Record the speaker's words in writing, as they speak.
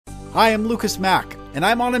Hi, I'm Lucas Mack, and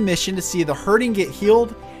I'm on a mission to see the hurting get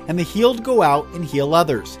healed and the healed go out and heal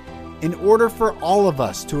others, in order for all of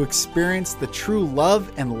us to experience the true love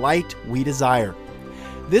and light we desire.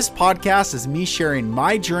 This podcast is me sharing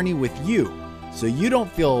my journey with you, so you don't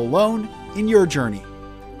feel alone in your journey.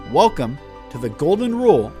 Welcome to the Golden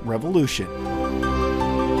Rule Revolution.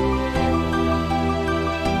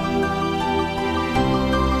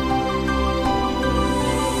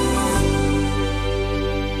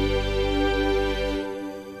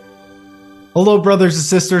 Hello, brothers and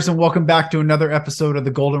sisters, and welcome back to another episode of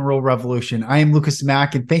the Golden Rule Revolution. I am Lucas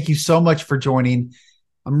Mack, and thank you so much for joining.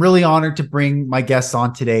 I'm really honored to bring my guest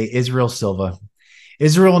on today, Israel Silva.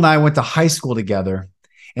 Israel and I went to high school together,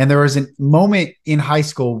 and there was a moment in high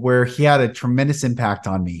school where he had a tremendous impact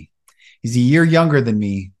on me. He's a year younger than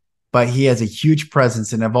me, but he has a huge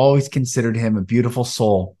presence, and I've always considered him a beautiful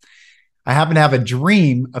soul. I happened to have a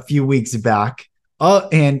dream a few weeks back,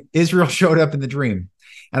 and Israel showed up in the dream.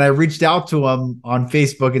 And I reached out to him on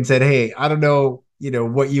Facebook and said, hey, I don't know,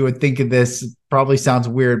 what you would think of this. It probably sounds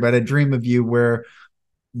weird, but I had a dream of you where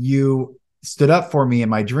you stood up for me in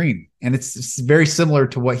my dream. And it's very similar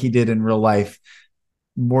to what he did in real life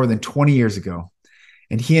more than 20 years ago.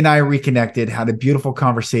 And he and I reconnected, had a beautiful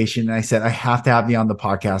conversation. And I said, I have to have you on the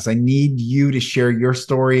podcast. I need you to share your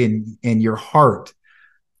story and your heart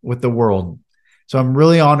with the world. So I'm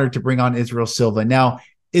really honored to bring on Israel Silva. Now,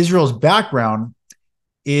 Israel's background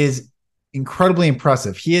is incredibly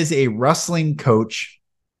impressive. He is a wrestling coach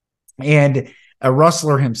and a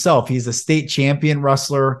wrestler himself. He's a state champion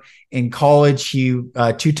wrestler in college. He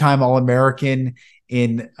two-time All-American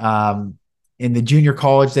in the junior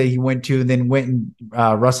college that he went to, and then went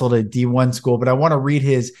and wrestled at D1 school. But I want to read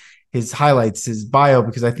his highlights, his bio,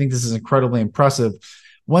 because I think this is incredibly impressive.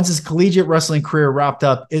 Once his collegiate wrestling career wrapped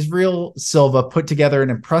up, Israel Silva put together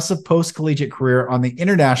an impressive post-collegiate career on the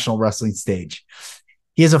international wrestling stage.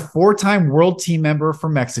 He is a 4-time world team member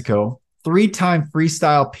from Mexico, 3-time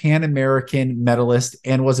freestyle Pan American medalist,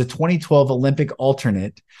 and was a 2012 Olympic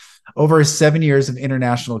alternate over his 7 years of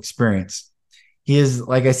international experience. He is,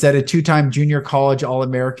 like I said, a 2-time junior college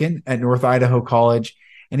All-American at North Idaho College,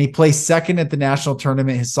 and he placed second at the national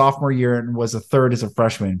tournament his sophomore year and was a third as a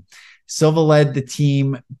freshman. Silva led the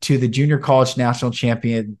team to the junior college national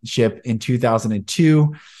championship in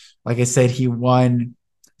 2002. Like I said, he won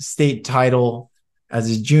state title as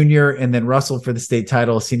a junior and then wrestled for the state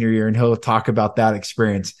title senior year. And he'll talk about that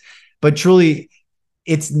experience. But truly,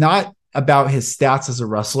 it's not about his stats as a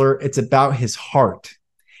wrestler. It's about his heart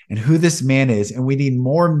and who this man is. And we need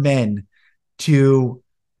more men to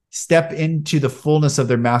step into the fullness of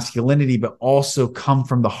their masculinity, but also come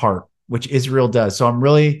from the heart, which Israel does. So I'm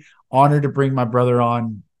really honored to bring my brother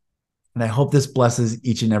on. And I hope this blesses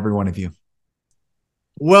each and every one of you.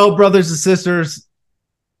 Well, brothers and sisters,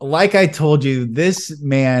 like I told you, this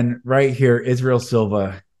man right here, Israel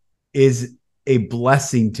Silva, is a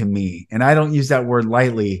blessing to me. And I don't use that word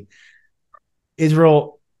lightly.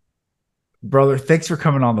 Israel, brother, thanks for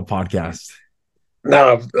coming on the podcast.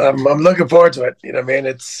 No, I'm looking forward to it.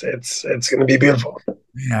 It's going to be beautiful.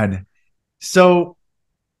 Man. So,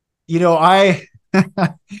 I,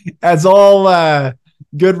 as all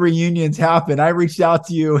good reunions happen, I reached out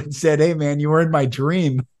to you and said, hey, man, you were in my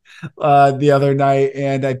dream the other night,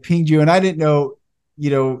 and I pinged you, and I didn't know,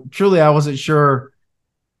 truly, I wasn't sure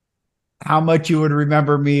how much you would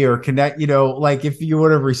remember me or connect, like if you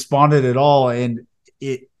would have responded at all. And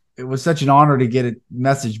it was such an honor to get a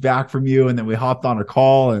message back from you. And then we hopped on a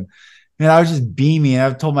call, and I was just beaming.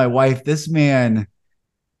 I've told my wife, this man,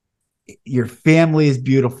 your family is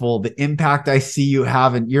beautiful. The impact I see you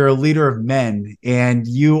have, and you're a leader of men, and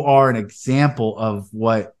you are an example of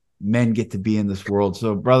what men get to be in this world.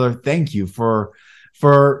 So, brother, thank you for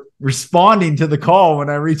responding to the call when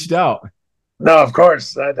I reached out. No, of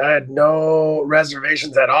course. I had no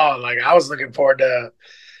reservations at all. Like, I was looking forward to,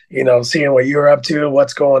 seeing what you were up to,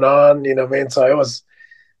 what's going on, So it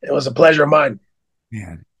was a pleasure of mine.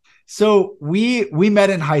 Man. So we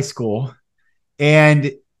met in high school,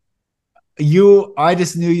 and I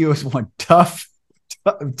just knew you as one tough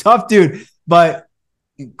dude, but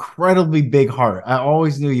incredibly big heart. I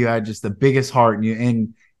always knew you had just the biggest heart,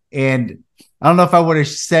 and I don't know if I would have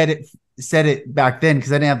said it back then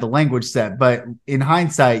because I didn't have the language set, but in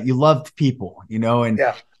hindsight, you loved people,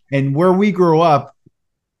 and where we grew up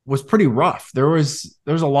was pretty rough. There was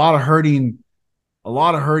a lot of hurting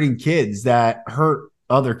kids that hurt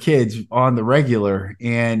other kids on the regular.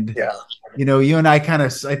 And you and I kind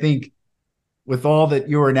of, I think, with all that,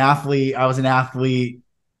 you were an athlete, I was an athlete,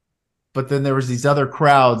 but then there was these other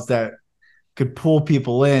crowds that could pull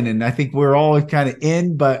people in. And I think we're all kind of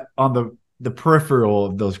in, but on the the peripheral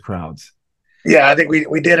of those crowds. Yeah, I think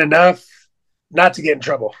we did enough not to get in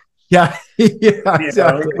trouble. Yeah, yeah, You know,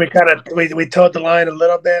 exactly. we kind of we towed the line a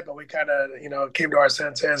little bit, but we kind of came to our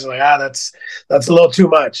senses like that's a little too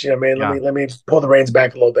much. You know, what I mean, Yeah, let me pull the reins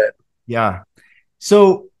back a little bit. yeah.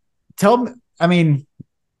 So tell me, I mean,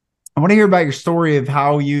 I want to hear about your story of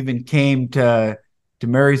how you even came to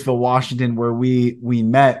Marysville, Washington, where we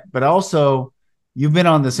met, but also you've been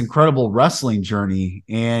on this incredible wrestling journey.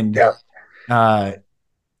 And Yeah. uh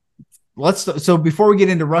so before we get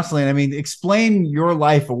into wrestling, I mean, explain your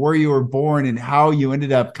life of where you were born and how you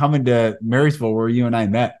ended up coming to Marysville where you and I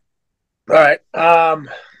met. All right.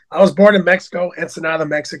 I was born in Mexico, Ensenada,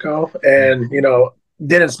 Mexico, and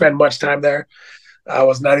didn't spend much time there. I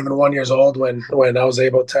was not even 1 year old when I was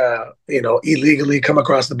able to illegally come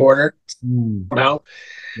across the border Mm, somehow.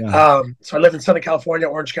 yeah. So I lived in Southern California,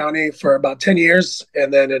 Orange County, for about 10 years,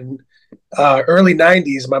 and then in early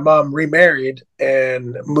 '90s, my mom remarried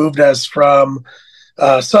and moved us from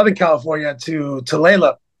Southern California to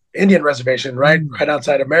Tulalip Indian Reservation, Mm, right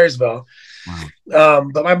outside of Marysville. wow.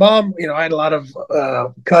 But my mom, I had a lot of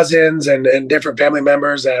cousins and different family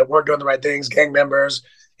members that weren't doing the right things, gang members,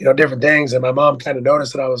 different things. And my mom kind of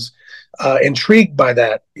noticed that I was intrigued by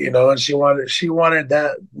that, and she wanted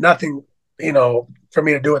that nothing, for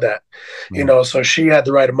me to do with that, Right. So she had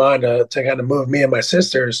the right of mind to kind of move me and my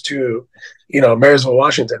sisters to, Marysville,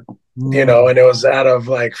 Washington, Mm, and it was out of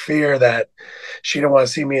like fear that she didn't want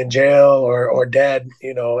to see me in jail or dead,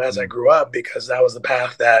 as I grew up, because that was the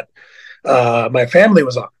path that my family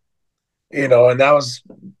was on, and that was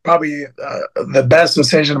probably the best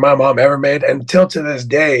decision my mom ever made. Until to this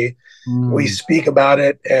day, we mm, speak about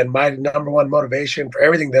it. And my number one motivation for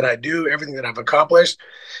everything that I do, everything that I've accomplished,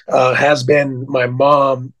 has been my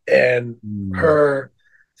mom and mm, her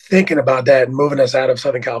thinking about that and moving us out of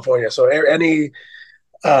Southern California. So any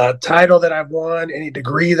title that I've won, any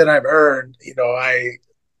degree that I've earned, I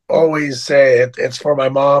always say it's for my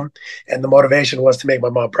mom, and the motivation was to make my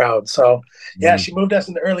mom proud. So yeah, mm, she moved us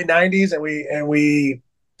in the early '90s, and we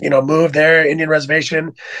moved there, Indian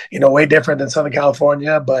reservation, way different than Southern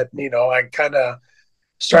California, but I kind of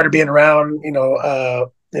started being around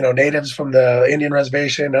natives from the Indian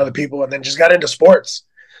reservation and other people, and then just got into sports.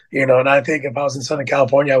 And I think if I was in Southern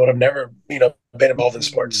California, I would have never, been involved in mm.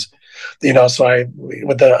 sports. So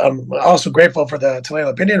I'm also grateful for the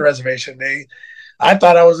Tulalip Indian Reservation. I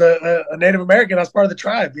thought I was a Native American. I was part of the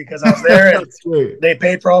tribe because I was there, and That's great. they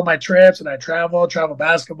paid for all my trips, and I travel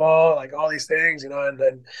basketball, like all these things, and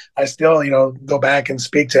then I still, go back and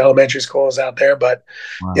speak to elementary schools out there. But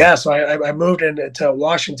Wow. yeah, so I moved into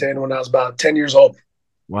Washington when I was about 10 years old.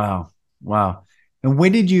 Wow. Wow. And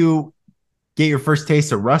when did you get your first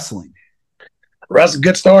taste of wrestling? That's a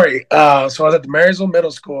good story. So I was at the Marysville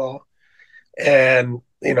Middle School, and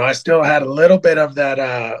I still had a little bit of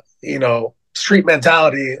that street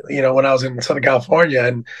mentality when I was in Southern California,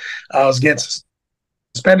 and I was getting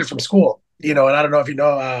suspended from school, and I don't know if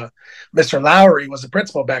Mr. Lowry was the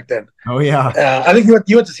principal back then. Oh yeah. I think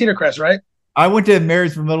you went to Cedar Crest, right? I went to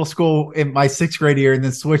Marysville Middle School in my sixth grade year and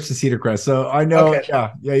then switched to Cedar Crest. So I know, Okay.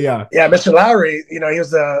 yeah, yeah, yeah. Yeah, Mr. Lowry, he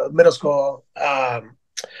was the middle school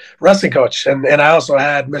wrestling coach, and I also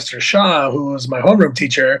had Mr. Shaw, who was my homeroom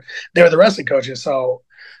teacher. They were the wrestling coaches. So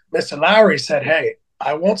Mr. Lowry said, "Hey,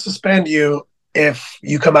 I won't suspend you if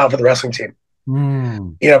you come out for the wrestling team."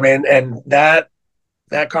 Mm, What I mean? And that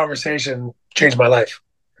conversation changed my life.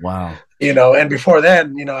 wow. And before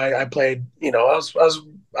then, I played.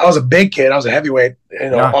 I was a big kid. I was a heavyweight.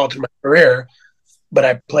 Yeah. All through my career. But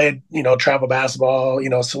I played, travel basketball,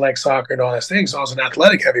 select soccer and all those things. So I was an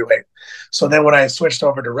athletic heavyweight. So then when I switched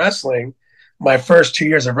over to wrestling, my first 2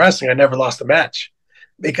 years of wrestling, I never lost a match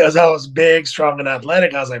because I was big, strong, and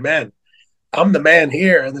athletic. I was like, man, I'm the man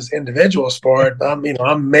here in this individual sport. I'm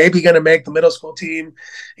maybe going to make the middle school team,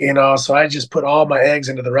 So I just put all my eggs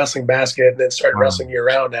into the wrestling basket and then started Wow. wrestling year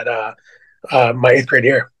round at my eighth grade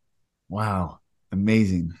year. Wow.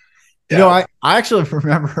 Amazing. Yeah. I actually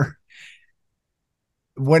remember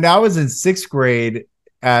when I was in sixth grade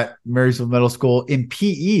at Marysville Middle School in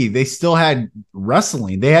PE, they still had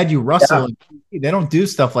wrestling. They had you wrestle Yeah. in PE. They don't do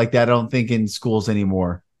stuff like that, I don't think, in schools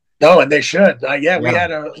anymore. No, and they should. Yeah, we Yeah.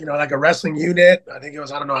 had like a wrestling unit. I think it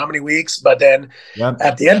was, I don't know how many weeks, but then Yep.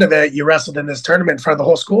 at the end of it, you wrestled in this tournament in front of the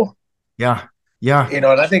whole school. Yeah. Yeah. And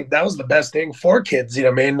I think that was the best thing for kids. I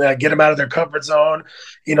mean, get them out of their comfort zone.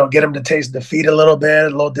 Get them to taste defeat a little bit, a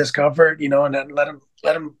little discomfort. And then let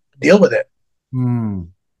them deal with it. Hmm.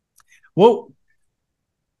 Well,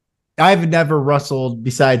 I've never wrestled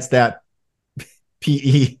besides that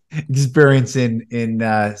PE experience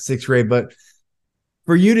in sixth grade, but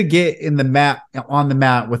for you to get in the mat on the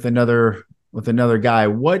mat with another with another guy.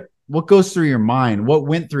 What goes through your mind? What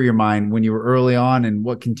went through your mind when you were early on, and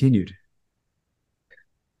what continued?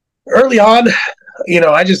 Early on,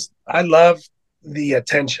 I love the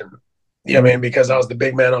attention. Because I was the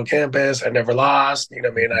big man on campus. I never lost.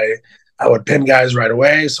 I would pin guys right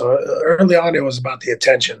away. So early on, it was about the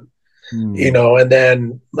attention. Mm. And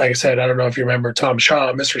then, like I said, I don't know if you remember Tom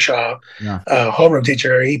Shaw, Mr. Shaw, Yeah. homeroom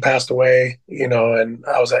teacher. He passed away. And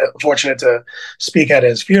I was fortunate to speak at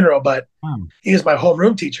his funeral. But Wow. he was my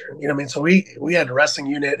homeroom teacher. So we had a wrestling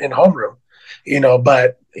unit in homeroom.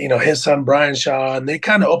 But his son Brian Shaw, and they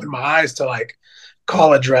kind of opened my eyes to like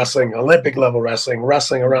college wrestling, Olympic level wrestling,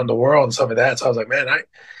 wrestling around the world and stuff like that. So I was like, man,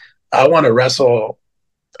 I want to wrestle.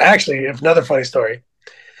 Actually, if another funny story,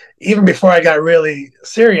 even before I got really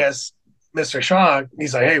serious, Mr. Shaw,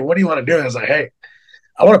 he's like, hey, what do you want to do? And I was like, hey,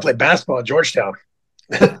 I want to play basketball at Georgetown.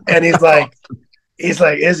 And he's like,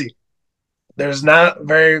 Izzy, there's not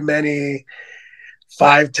very many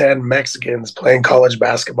 5'10" Mexicans playing college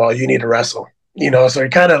basketball. You need to wrestle. So he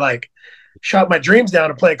kind of like shot my dreams down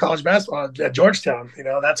to play college basketball at Georgetown.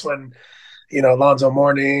 That's when, Alonzo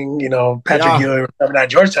Mourning, Patrick Yeah, Ewing were coming at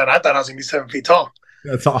Georgetown. I thought I was going to be 7 feet tall.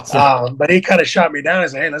 that's awesome. But he kind of shot me down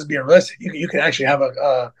and said, hey, let's be realistic. You can actually have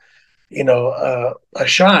a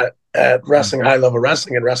shot at wrestling, high level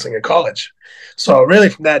wrestling and wrestling in college. So really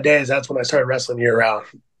from that day, that's when I started wrestling year round.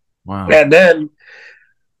 Wow. And then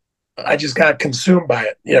I just got consumed by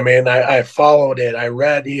it. I followed it. I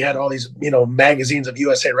read, he had all these, magazines of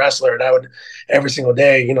USA Wrestler, and I would every single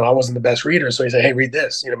day, I wasn't the best reader. So he said, hey, read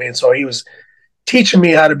this, So he was teaching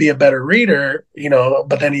me how to be a better reader,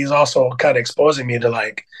 but then he's also kind of exposing me to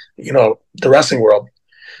like, the wrestling world.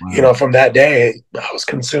 Wow. From that day, I was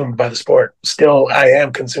consumed by the sport. Still, I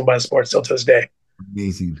am consumed by the sport still to this day.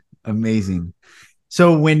 Amazing. Amazing.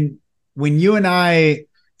 So when you and I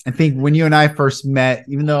think when you and I first met,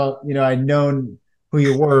 even though, I'd known who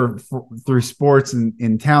you were through sports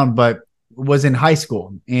in town, but was in high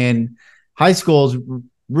school. And high school is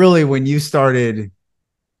really when you started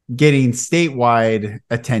getting statewide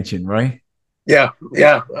attention, right? Yeah.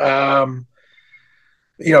 Yeah.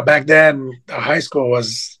 Back then, high school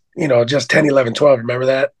was, just 10, 11, 12. Remember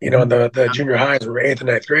that? And the junior highs were eighth and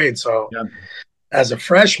ninth grade. So Yeah. as a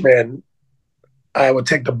freshman, I would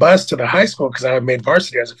take the bus to the high school because I made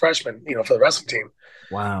varsity as a freshman, for the wrestling team.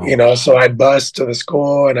 Wow. So I'd bus to the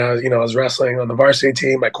school and I was wrestling on the varsity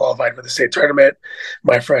team. I qualified for the state tournament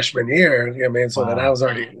my freshman year. So then I Wow. was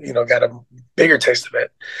already, got a bigger taste of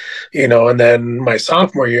it, and then my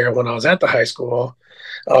sophomore year when I was at the high school,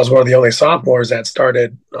 I was one of the only sophomores that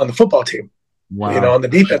started on the football team, Wow. on the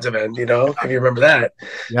defensive end, if you remember that,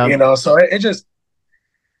 Yeah. so it just,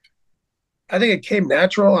 I think it came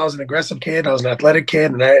natural. I was an aggressive kid. I was an athletic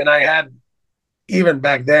kid. And I had, even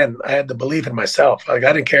back then, I had the belief in myself. Like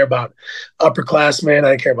I didn't care about upperclassmen. I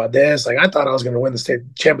didn't care about this. Like I thought I was going to win the state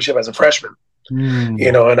championship as a freshman,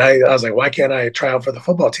 Mm. and I was like, why can't I try out for the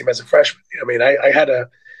football team as a freshman? I had a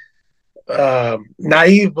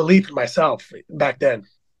naive belief in myself back then.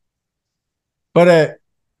 But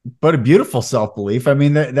a beautiful self-belief. I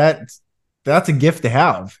mean, that's a gift to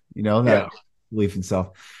have, that Yeah. belief in self.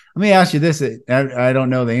 Let me ask you this. I don't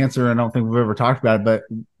know the answer. I don't think we've ever talked about it, but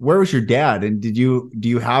where was your dad? And do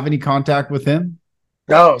you have any contact with him?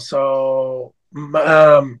 No. So,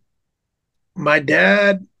 my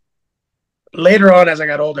dad, later on, as I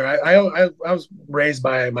got older, I was raised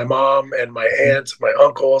by my mom and my aunts, my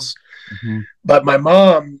uncles. Mhm. But my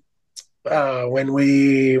mom, when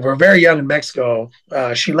we were very young in Mexico,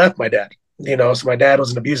 she left my dad. So my dad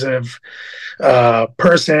was an abusive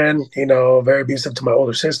person. Very abusive to my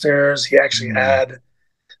older sisters. He actually Mm. had,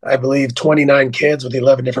 I believe, 29 kids with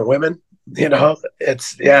 11 different women.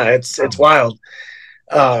 It's Wow. wild.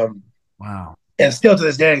 Um, Wow. and still to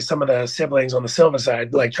this day, some of the siblings on the Silva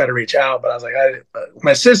side like try to reach out, but I was like,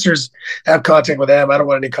 my sisters have contact with them. I don't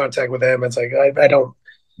want any contact with them. It's like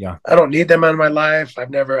Yeah. I don't need them in my life. I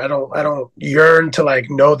don't yearn to like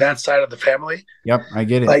know that side of the family. Yep. I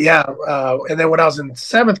get it. But yeah, and then when I was in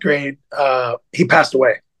seventh grade, he passed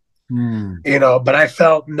away. Mm. But I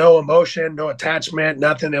felt no emotion, no attachment,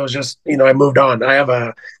 nothing. It was just, I moved on. I have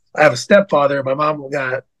a stepfather. My mom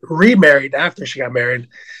got remarried after she got married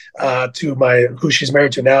to who she's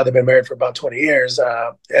married to now. They've been married for about 20 years,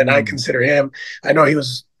 and I Mm. consider him. I know he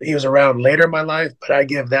was around later in my life, but I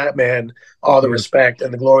give that man all the Beautiful. respect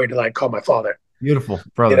and the glory to like call my father. Beautiful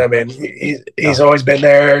brother. I mean, Yeah. he's always been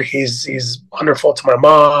there. He's wonderful to my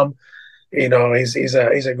mom. He's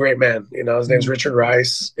a great man. His name's Mm. Richard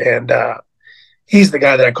Rice, and he's the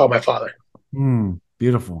guy that I call my father. Mm.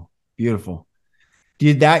 Beautiful. Beautiful.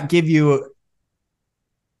 Did that give you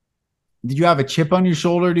did you have a chip on your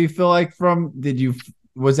shoulder? Do you feel like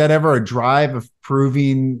was that ever a drive of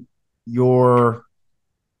proving your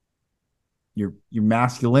your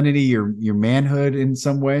masculinity, your manhood in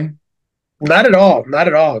some way? Not at all. Not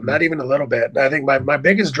at all. Not even a little bit. I think my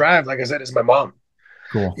biggest drive, like I said, is my mom.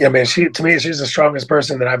 Cool. Yeah, man. She to me, she's the strongest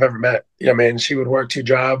person that I've ever met. Yeah, man. She would work two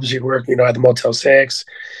jobs. She'd work, at the Motel 6.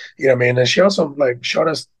 Man. And she also like showed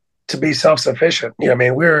us to be self sufficient.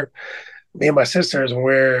 We're me and my sisters when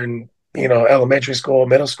we're in elementary school,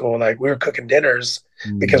 middle school, like we were cooking dinners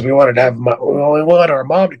because Mm, we wanted to we wanted our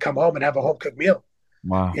mom to come home and have a home cooked meal.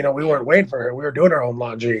 wow. We weren't waiting for her. We were doing our own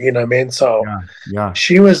laundry. You know what I mean? So Yeah. Yeah.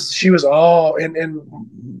 she was all in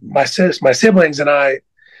my siblings and I,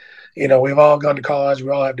 we've all gone to college, we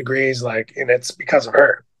all have degrees, like, and it's because of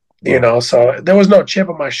her, Wow. so there was no chip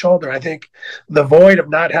on my shoulder. I think the void of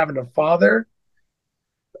not having a father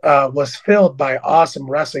was filled by awesome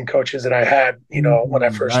wrestling coaches that I had, when I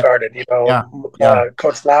first That, started, yeah. Yeah.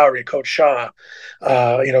 Coach Lowry, Coach Shaw,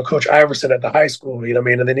 Coach Iverson at the high school, what I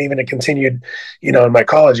mean? And then even it continued, in my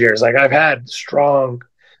college years, like I've had strong,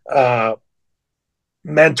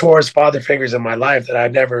 mentors, father figures in my life that I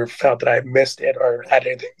never felt that I missed it or had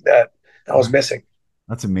anything that I was missing.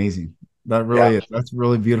 That's amazing. Yeah. That's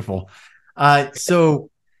really beautiful. So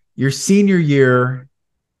your senior year,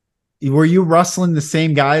 were you wrestling the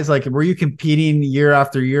same guys? Like, were you competing year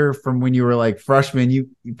after year from when you were like freshman? You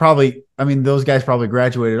probably, I mean, those guys probably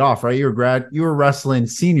graduated off, right? You were wrestling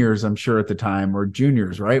seniors, I'm sure at the time, or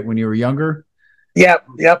juniors, right? When you were younger. Yep.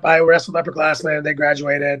 Yep. I wrestled upperclassmen. They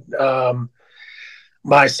graduated.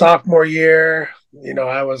 My sophomore year,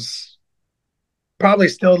 I was probably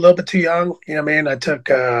still a little bit too young. What I mean? I took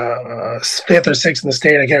fifth or sixth in the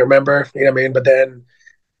state. I can't remember. What I mean? But then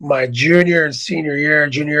my junior and senior year,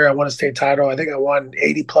 I won a state title. I think I won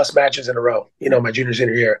 80 plus matches in a row, my junior,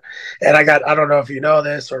 senior year. And I don't know if you know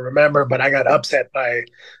this or remember, but I got upset by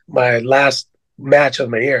my last match of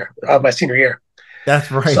my senior year.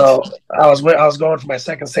 That's right. So I was going for my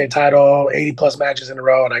second state title, 80 plus matches in a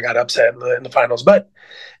row, and I got upset in the finals. But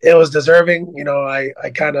it was deserving. I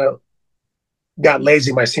kind of got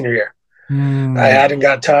lazy my senior year. I Hmm. hadn't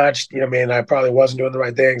got touched. What I mean? I probably wasn't doing the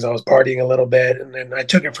right things. I was partying a little bit, and then I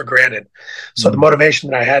took it for granted. So the Hmm. motivation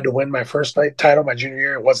that I had to win my first title my junior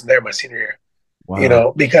year, it wasn't there my senior year.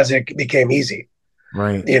 Wow. Because it became easy.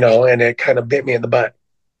 Right. And it kind of bit me in the butt,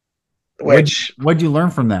 which What'd you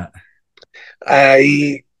learn from that?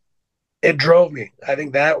 I it drove me. I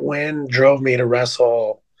think that win drove me to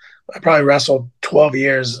wrestle. I probably wrestled 12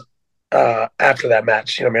 years after that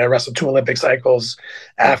match. I mean, I wrestled 2 Olympic cycles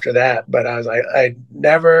after that, but I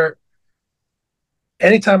never,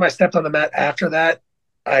 anytime I stepped on the mat after that,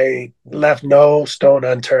 I left no stone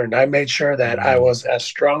unturned. I made sure that I Hmm. was as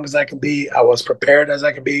strong as I can be. I was prepared as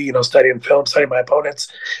I can be, studying film, studying my opponents,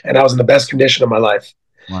 and I was in the best condition of my life.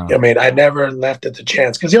 I Wow. mean, I never left it to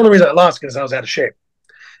chance because the only reason I lost because I was out of shape.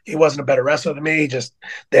 He wasn't a better wrestler than me. Just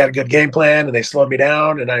they had a good game plan and they slowed me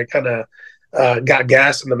down, and I kind of got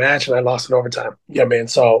gas in the match and I lost in overtime. I mean?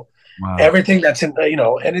 So Wow. everything that's in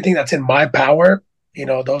anything that's in my power,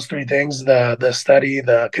 those three things: the study,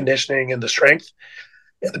 the conditioning, and the strength,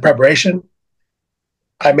 and the preparation.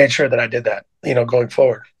 I made sure that I did that. Going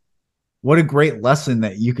forward. What a great lesson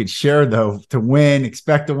that you could share though, to win,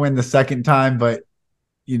 expect to win the second time, but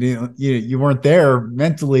you weren't there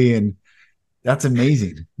mentally, and that's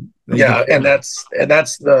amazing that you Yeah, could. and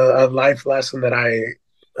that's the life lesson that I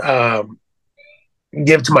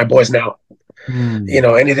give to my boys now. Hmm.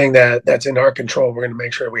 Anything that's in our control, we're going to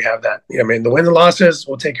make sure we have that. I mean, the wins and losses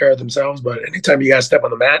will take care of themselves, but anytime you guys step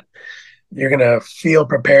on the mat, you're going to feel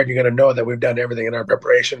prepared. You're going to know that we've done everything in our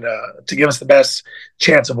preparation to give us the best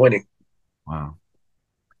chance of winning. Wow.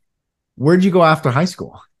 Where'd you go after high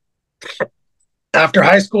school? After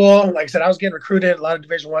high school, like I said, I was getting recruited at a lot of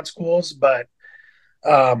Division I schools, but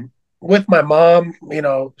um, with my mom,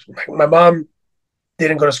 my mom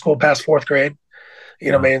didn't go to school past fourth grade.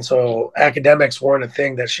 What I Wow. mean? So academics weren't a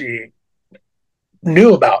thing that she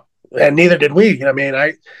knew about, and neither did we. I mean?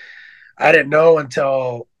 I didn't know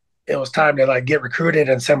until it was time to like get recruited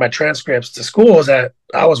and send my transcripts to schools that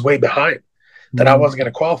I was way behind, that I Hmm. wasn't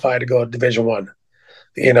going to qualify to go to Division I.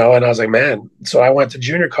 And I was like, man. So I went to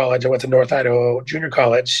junior college. I went to North Idaho Junior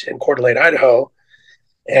College in Coeur d'Alene, Idaho,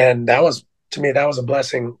 and that was to me that was a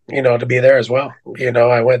blessing, to be there as well.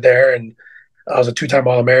 I went there and I was a two-time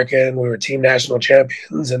All-American. We were team national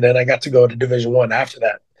champions, and then I got to go to Division I after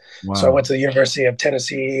that. So I Wow. went to the University of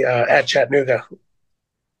Tennessee at Chattanooga.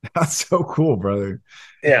 That's so cool, brother.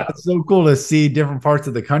 Yeah, That's so cool to see different parts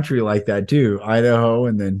of the country like that too. Idaho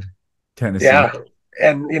and then Tennessee. yeah.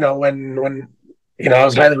 And when I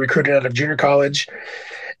was highly recruited out of junior college,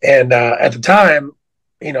 And at the time,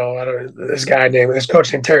 I don't this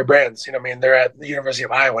coach named Terry Brands. They're at the University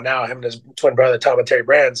of Iowa now. Him and his twin brother Tom and Terry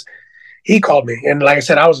Brands. He called me, and like I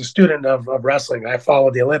said, I was a student of wrestling. I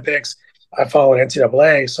followed the Olympics. I followed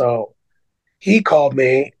NCAA. So he called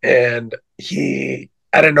me, and I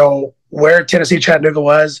didn't know where Tennessee Chattanooga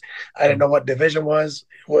was. I didn't know what division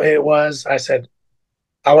it was. I said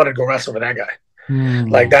I wanted to go wrestle with that guy.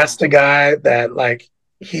 Like Mm. that's the guy that like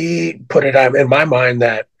he put it in my mind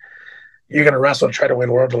that you're going to wrestle to try to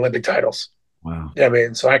win world Olympic titles. Wow.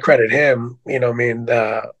 So I credit him,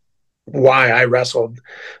 why I wrestled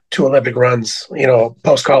 2 Olympic runs,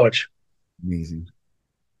 post college. Amazing.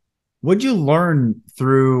 What'd you learn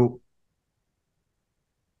through?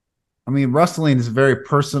 I mean, wrestling is very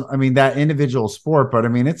personal. I mean, that individual sport, but I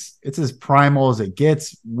mean, it's as primal as it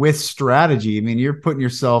gets with strategy. I mean, you're putting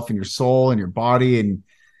yourself and your soul and your body and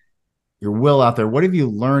your will out there. What have you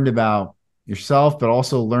learned about yourself, but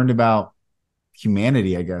also learned about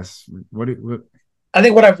humanity? I guess. What I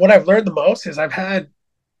think what I've learned the most is I've had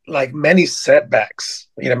like many setbacks.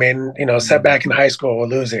 Setback in high school with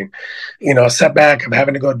losing, setback of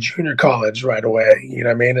having to go to junior college right away.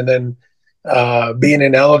 And then being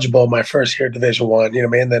ineligible my first year at Division One.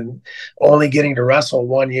 And then only getting to wrestle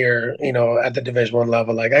 1 year, at the Division One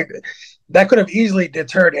level. That could have easily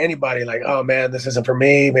deterred anybody. Like, oh man, this isn't for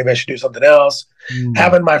me. Maybe I should do something else. Mm.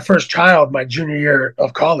 Having my first child my junior year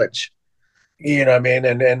of college.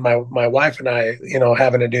 And my wife and I,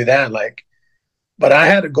 having to do that, like. But I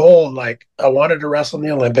had a goal, like I wanted to wrestle in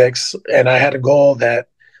the Olympics, and I had a goal that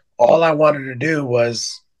all I wanted to do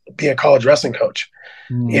was be a college wrestling coach.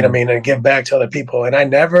 Mm. And give back to other people. And I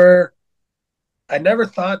never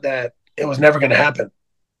thought that it was never going to happen.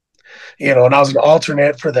 And I was an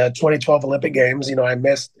alternate for the 2012 Olympic Games. I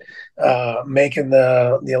missed making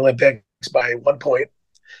the Olympics by 1 point.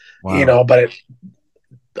 Wow. But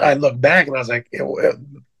I look back and I was like,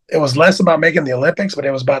 it was less about making the Olympics, but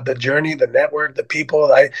it was about the journey, the network, the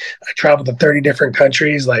people. I traveled to 30 different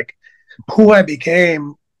countries. Like who I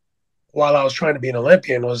became while I was trying to be an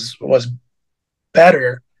Olympian was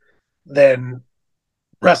better than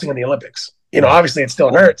wrestling in the Olympics. Yeah. Obviously it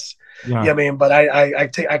still hurts. Yeah. But I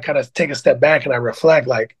kind of take a step back and I reflect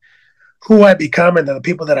like who I become and the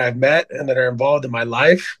people that I've met and that are involved in my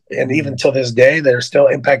life, and even Mm. till this day that are still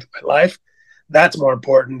impacting my life. That's more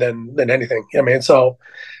important than anything. So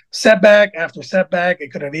setback after setback,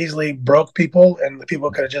 it could have easily broke people, and the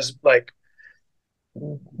people could have just like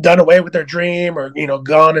done away with their dream, or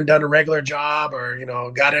gone and done a regular job, or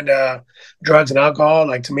got into drugs and alcohol.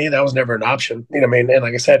 Like to me that was never an option. And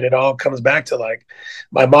like I said, it all comes back to like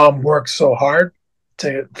my mom worked so hard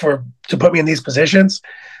to put me in these positions.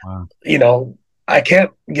 Wow. I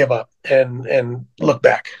can't give up and look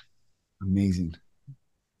back. Amazing.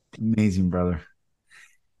 Amazing, brother.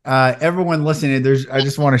 Everyone listening, I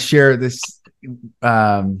just want to share this.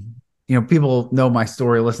 People know my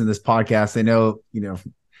story, listen to this podcast. They know,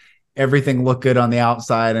 everything looked good on the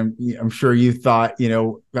outside. I'm sure you thought,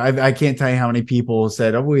 I can't tell you how many people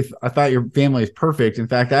said, oh, I thought your family is perfect. In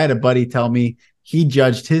fact, I had a buddy tell me he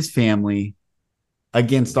judged his family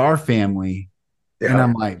against our family. And Yeah.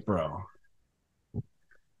 I'm like, bro,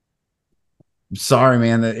 I'm sorry,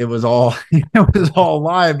 man, that it was all it was all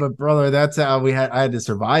live, but brother, that's how I had to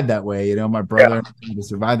survive that way. My brother Yeah. had to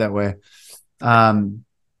survive that way. Um,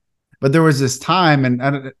 but there was this time, and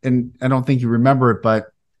I don't think you remember it,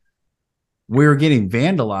 but we were getting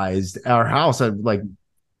vandalized. Our house had like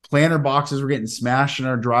planter boxes were getting smashed in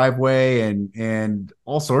our driveway and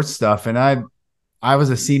all sorts of stuff. And I was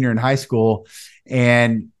a senior in high school,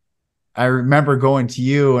 and I remember going to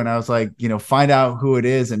you and I was like, find out who it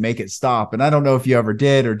is and make it stop. And I don't know if you ever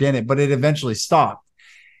did or didn't, but it eventually stopped.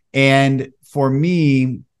 And for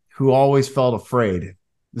me, who always felt afraid,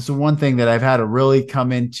 this is one thing that I've had to really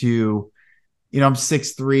come into. I'm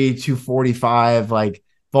 6'3", 245. Like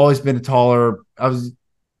I've always been a taller. I was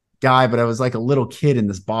guy, but I was like a little kid in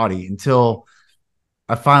this body until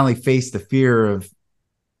I finally faced the fear of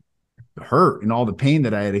hurt and all the pain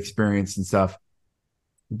that I had experienced and stuff.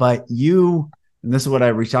 But you, and this is what I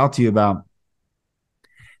reached out to you about,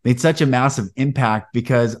 made such a massive impact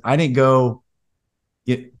because I didn't go,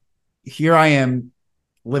 here I am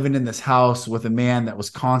living in this house with a man that was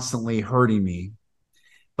constantly hurting me,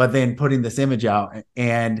 but then putting this image out,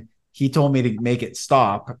 and he told me to make it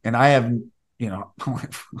stop. And I have,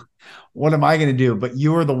 what am I going to do? But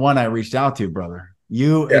you were the one I reached out to, brother.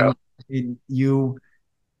 Yeah. You,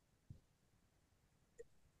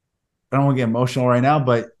 I don't want to get emotional right now,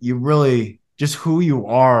 but you really just who you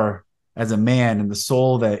are as a man and the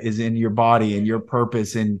soul that is in your body and your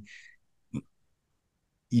purpose. And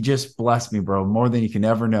you just bless me, bro, more than you can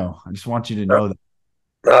ever know. I just want you to know that.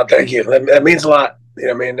 Oh, thank you. That means a lot. You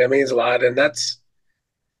know what I mean? That means a lot. And that's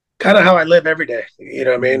kind of how I live every day. You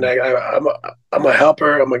know what I mean? Mm. I'm a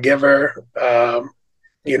helper. I'm a giver. I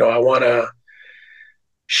want to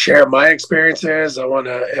share my experiences. I want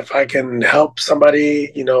to, if I can help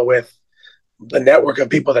somebody, with the network of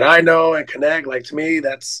people that I know and connect, like to me,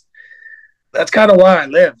 that's kind of why I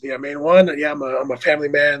live. You know what I mean? One, yeah, I'm a family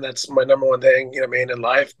man. That's my number one thing, you know what I mean, in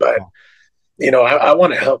life. But I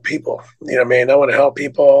want to help people. You know what I mean? I want to help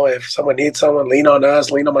people. If someone needs someone, lean on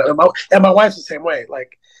us, lean on and my wife's the same way.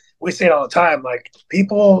 Like we say it all the time. Like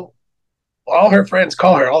people, all her friends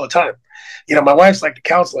call her all the time. My wife's like the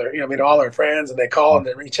counselor. You know what I mean? To all her friends, and they call and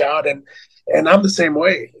they reach out, and I'm the same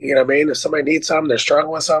way. You know what I mean? If somebody needs something, they're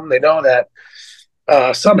struggling with something, they know that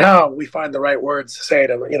somehow we find the right words to say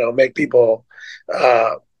to make people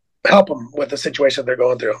uh, help them with the situation they're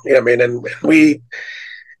going through. You know what I mean? And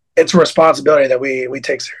it's a responsibility that we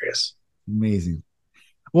take serious. Amazing.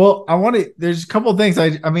 Well, there's a couple of things.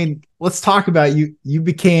 I mean, let's talk about you. You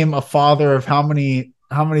became a father of how many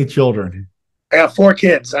children? I got 4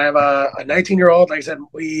 kids. I have a 19-year-old. Like I said,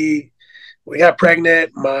 we got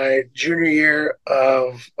pregnant my junior year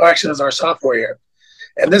actually, it was our sophomore year.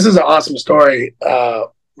 And this is an awesome story.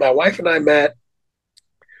 My wife and I met.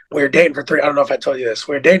 We were dating for I don't know if I told you this.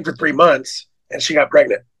 We were dating for 3 months, and she got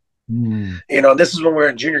pregnant. Mm. This is when we were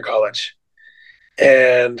in junior college.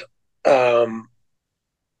 And,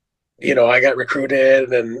 I got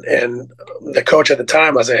recruited, and the coach at the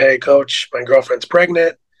time, I said, "Hey, coach, my girlfriend's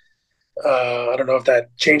pregnant. I don't know if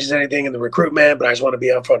that changes anything in the recruitment, but I just want to be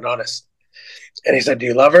upfront and honest." And he said, "Do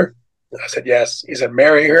you love her?" I said, "Yes." He said,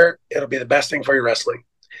 "Marry her. It'll be the best thing for your wrestling."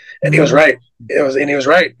 And he was right. He was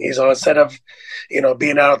right. He's on, instead of,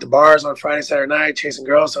 being out at the bars on Friday, Saturday night, chasing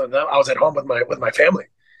girls. So I was at home with my family.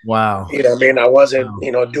 Wow. You know what I mean? I wasn't,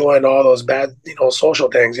 Wow. doing all those bad, social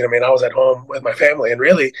things. You know what I mean? I was at home with my family. And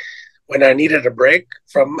really, when I needed a break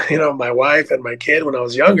from, my wife and my kid when I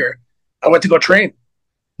was younger, I went to go train,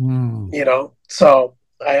 Mm. So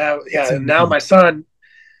I have, That's yeah. And now amazing. my son,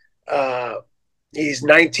 uh, he's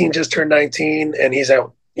 19, just turned 19, and he's at,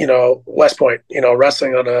 West Point,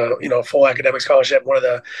 wrestling on a, full academic scholarship, one of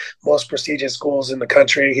the most prestigious schools in the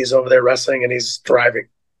country. He's over there wrestling and he's thriving.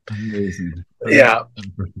 Amazing. Yeah.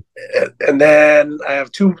 And then I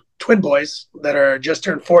have 2 twin boys that are just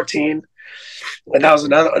turned 14. And that was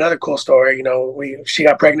another cool story. She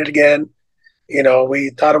got pregnant again. We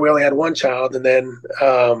thought we only had one child, and then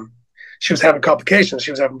she was having complications.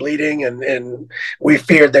 She was having bleeding, and we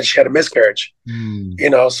feared that she had a miscarriage.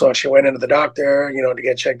 Mm. So she went into the doctor, to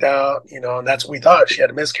get checked out, and that's what we thought, she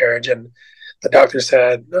had a miscarriage. And the doctor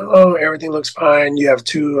said, "No, everything looks fine. You have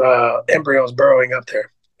 2 embryos burrowing up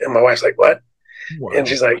there." And my wife's like, "What?" And Wow.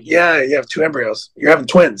 she's like, "Yeah, you have 2 embryos. You're having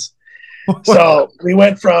twins." So we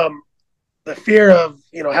went from the fear of,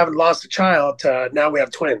 having lost a child to now we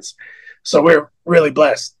have twins. So we're really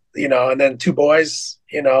blessed, and then 2 boys,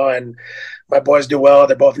 and my boys do well.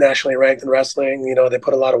 They're both nationally ranked in wrestling. They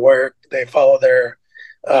put a lot of work. They follow their,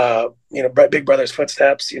 big brother's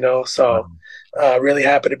footsteps, Wow. so really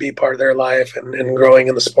happy to be part of their life and growing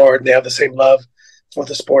in the sport. They have the same love for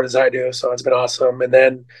the sport as I do. So it's been awesome. And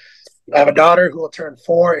then I have a daughter who will turn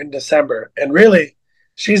 4 in December. And really,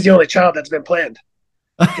 she's the only child that's been planned.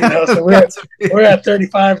 So we're That's we're at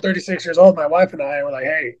 35, 36 years old. My wife and I were like,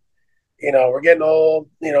 "Hey, we're getting old.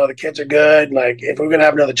 The kids are good. Like, if we're gonna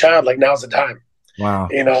have another child, like now's the time." wow.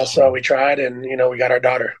 So we tried, and we got our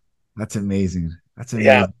daughter. That's amazing. That's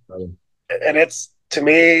Yeah, amazing, brother. and it's, to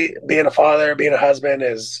me, being a father, being a husband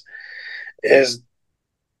is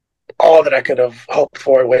all that I could have hoped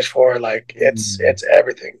for, wished for. Like Mm. it's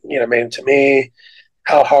everything. I mean, to me,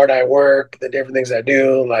 how hard I work, the different things I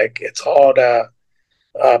do, like it's all to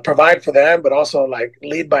provide for them, but also like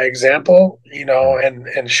lead by example,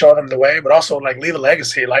 and show them the way, but also like leave a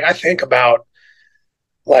legacy. Like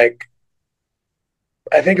like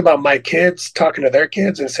I think about my kids talking to their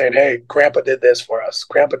kids and saying, "Hey, Grandpa did this for us.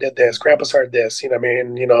 Grandpa did this. Grandpa started this." I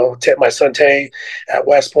mean, my son Tay at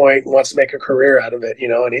West Point wants to make a career out of it,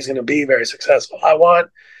 and he's going to be very successful. I want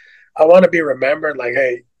to be remembered like,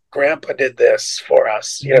 "Hey, Grandpa did this for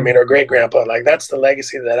us." I mean, or great grandpa. Like that's the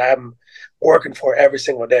legacy that I'm working for every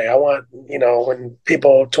single day. I want, when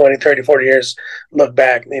people 20, 30, 40 years look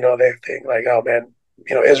back, they think like, "Oh man,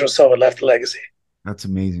 Israel Silva left a legacy." That's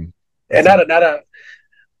amazing. And That's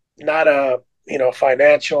not a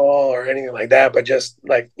financial or anything like that, but just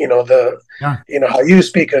like, yeah. how you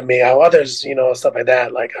speak of me, how others, stuff like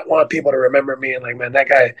that. Like I want people to remember me and like, man, that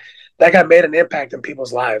guy made an impact in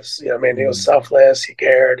people's lives. I mean, he was Mm. selfless, he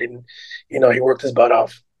cared, and he worked his butt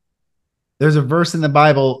off. There's a verse in the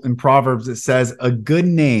Bible in Proverbs that says, a good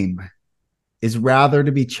name is rather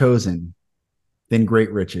to be chosen than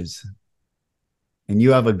great riches. And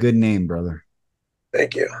you have a good name, brother.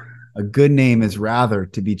 Thank you. A good name is rather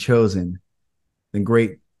to be chosen than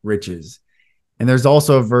great riches. And there's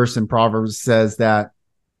also a verse in Proverbs that says that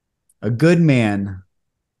a good man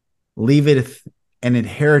leaveth an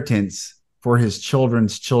inheritance for his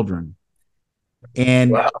children's children. And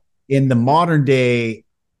Wow. in the modern day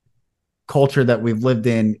culture that we've lived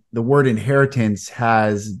in, the word inheritance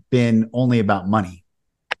has been only about money.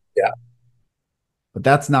 Yeah. But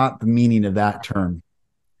that's not the meaning of that term.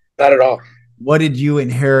 Not at all. What did you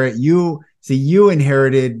inherit? You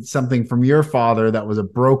inherited something from your father that was a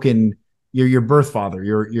broken, your birth father,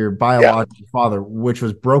 your biological father, which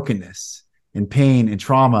was brokenness and pain and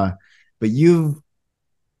trauma. But you've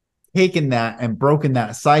taken that and broken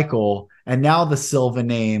that cycle. And now the Silva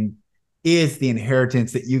name is the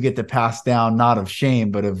inheritance that you get to pass down, not of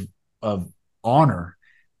shame, but of honor.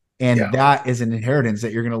 And that is an inheritance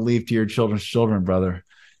that you're going to leave to your children's children, brother.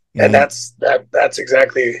 And that's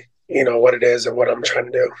exactly, what it is and what I'm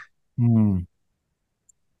trying to do.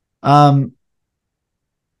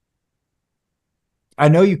 I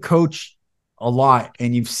know you coach a lot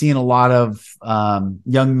and you've seen a lot of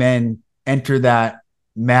young men enter that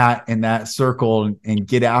mat and that circle and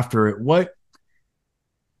get after it.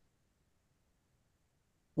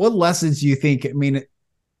 What lessons do you think? I mean,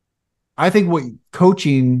 I think what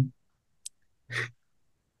coaching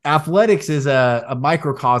athletics is a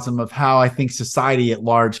microcosm of how I think society at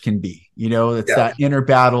large can be. It's that inner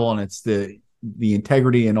battle and it's the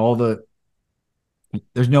integrity and all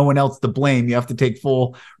there's no one else to blame. You have to take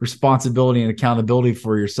full responsibility and accountability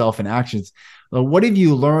for yourself and actions. What have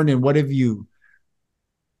you learned and what have you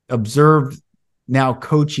observed now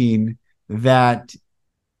coaching that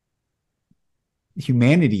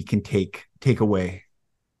humanity can take away?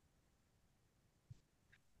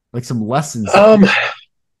 Like some lessons.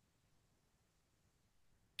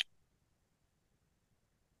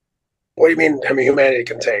 What do you mean? I mean, humanity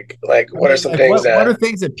can take. Like, what are some things what are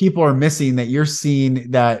things that people are missing that you're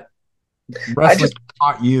seeing that wrestling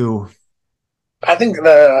taught you? I think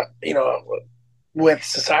with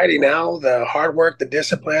society now, the hard work, the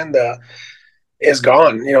discipline, is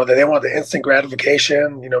gone. They want the instant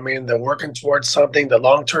gratification. They're working towards something, the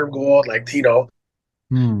long term goal, like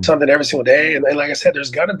something every single day. And like I said,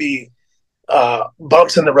 there's gonna be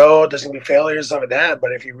bumps in the road. There's gonna be failures, some of that.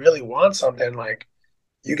 But if you really want something, like,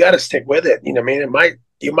 you got to stick with it.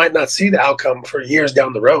 You might not see the outcome for years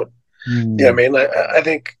down the road. I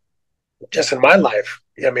think just in my life,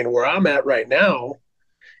 where I'm at right now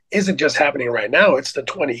isn't just happening right now. It's the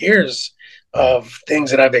 20 years of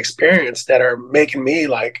things that I've experienced that are making me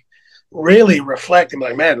like really reflect and be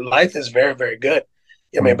like, man, life is very, very good.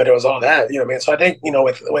 But it was all that, So I think,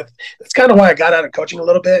 with it's kind of why I got out of coaching a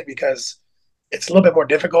little bit, because it's a little bit more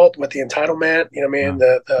difficult with the entitlement,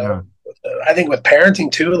 I think with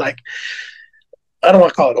parenting too, like, I don't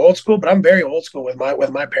want to call it old school, but I'm very old school with my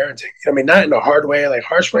parenting. Not in a hard way, like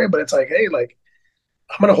harsh way, but it's like, hey, like,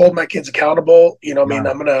 I'm gonna hold my kids accountable. I'm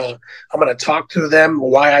gonna talk to them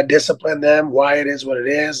why I discipline them, why it is what it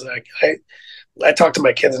is. Like, I talk to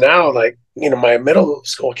my kids now, like, my middle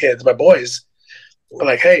school kids, my boys,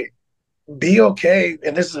 like, hey, be okay.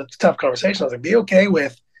 And this is a tough conversation. I was like, be okay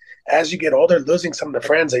with, as you get older, losing some of the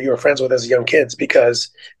friends that you were friends with as young kids,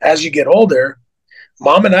 because as you get older,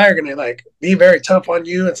 mom and I are going to like be very tough on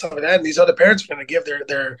you and stuff like that. And these other parents are going to give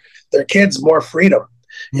their kids more freedom,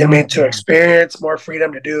 to experience more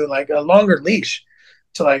freedom, to do like a longer leash,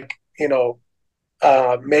 to like,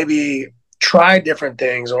 maybe try different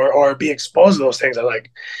things or be exposed to those things. I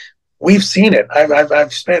like, we've seen it.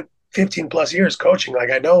 I've spent 15 plus years coaching.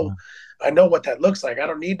 Like, I know what that looks like. I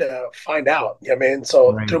don't need to find out.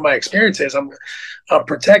 So through my experiences, I'm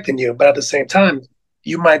protecting you. But at the same time,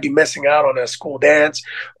 you might be missing out on a school dance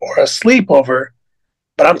or a sleepover,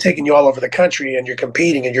 but I'm taking you all over the country and you're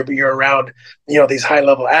competing and you're around, these high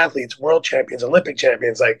level athletes, world champions, Olympic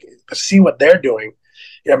champions, like, see what they're doing.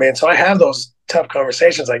 So I have those tough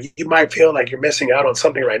conversations. Like, you might feel like you're missing out on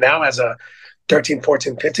something right now as a 13,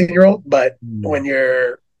 14, 15-year-old, but when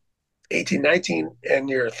you're 18, 19 and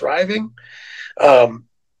you're thriving,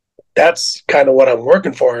 that's kind of what I'm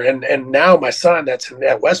working for. And now my son that's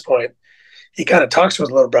at West Point, he kind of talks to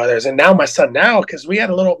his little brothers. And now my son because we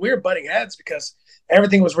were butting heads because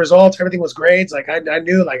everything was results, everything was grades. Like, I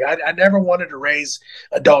knew, like, I never wanted to raise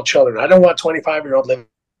adult children. I don't want 25-year-old living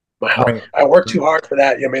in my house. Right. I worked too hard for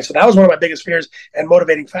that. So that was one of my biggest fears and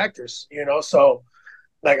motivating factors, so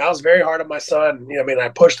like I was very hard on my son. You know, I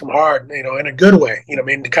pushed him hard. In a good way.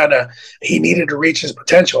 To kind of he needed to reach his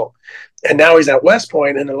potential, and now he's at West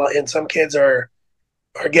Point, and some kids are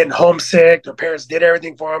getting homesick. Their parents did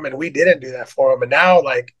everything for him, and we didn't do that for him. And now,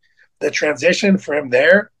 like the transition for him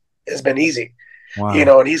there has been easy. Wow.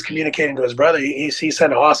 And he's communicating to his brother. He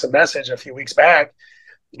sent an awesome message a few weeks back.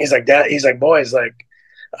 He's like, Dad. He's like, boys, like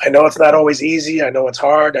I know it's not always easy. I know it's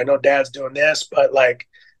hard. I know Dad's doing this, but like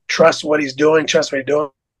trust what he's doing. Trust what he's doing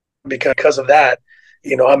because of that.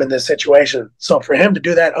 I'm in this situation. So for him to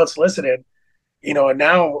do that unsolicited, and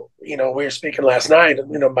now, we were speaking last night,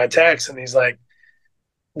 by text, and he's like,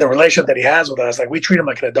 the relationship that he has with us, like we treat him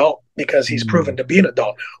like an adult because he's proven to be an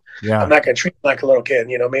adult now. I'm Yeah. not going to treat him like a little kid,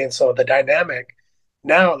 you know what I mean? So the dynamic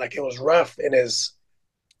now, like it was rough in his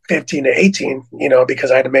 15 to 18,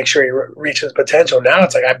 because I had to make sure he reached his potential. Now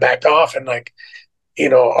it's like I backed off and like,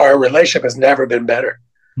 our relationship has never been better,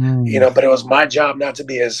 Mm. but it was my job not to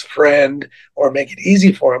be his friend or make it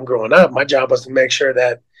easy for him growing up. My job was to make sure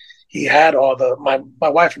that he had all my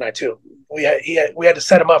wife and I too. We had to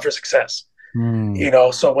set him up for success.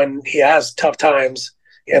 Mm. So when he has tough times,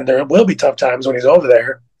 and there will be tough times when he's over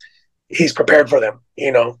there, he's prepared for them,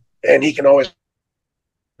 and he can always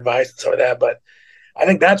advise and some of that. But I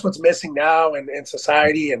think that's what's missing now in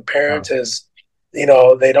society and Wow. parents is, they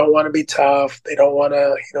don't want to be tough. They don't want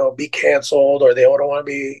to, be canceled, or they don't want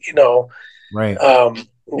to be, Right.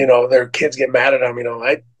 their kids get mad at them.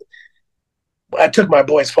 I took my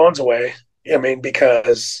boys' phones away,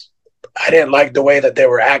 because I didn't like the way that they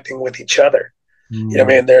were acting with each other.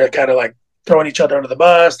 Mm. They're kind of like throwing each other under the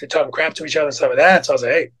bus. They're talking crap to each other and stuff like that. So I was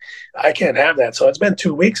like, hey, I can't have that. So it's been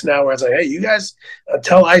 2 weeks now where I was like, hey, you guys,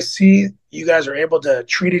 until I see you guys are able to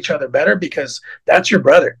treat each other better, because that's your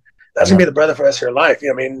brother. That's Yeah. gonna be the brother for the rest of your life.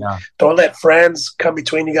 Yeah. Don't let friends come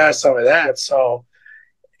between you guys, some of that. So,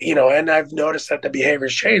 and I've noticed that the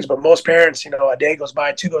behaviors change, but most parents, a day goes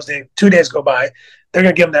by, 2 days go by, they're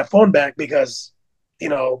gonna give them that phone back because, they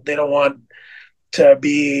don't want to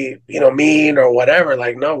be, mean or whatever.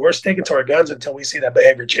 Like, no, we're sticking to our guns until we see that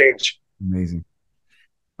behavior change. Amazing.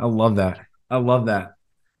 I love that. I love that.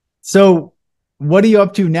 So, what are you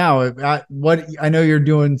up to now? What I know you're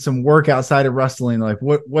doing some work outside of wrestling. Like,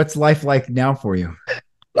 what's life like now for you?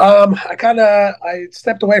 I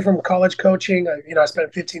stepped away from college coaching. I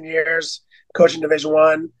spent 15 years coaching Division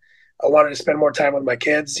One. I wanted to spend more time with my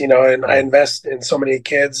kids, and I invest in so many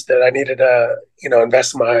kids that I needed to,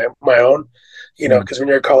 invest in my own, Mm. because when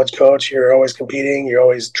you're a college coach, you're always competing, you're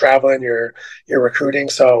always traveling, you're recruiting.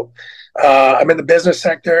 So I'm in the business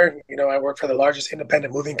sector. I work for the largest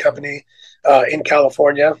independent moving company in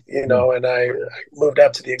California. Mm. And I moved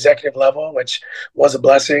up to the executive level, which was a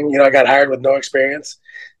blessing. I got hired with no experience.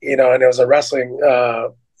 And it was a wrestling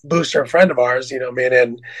booster friend of ours, man,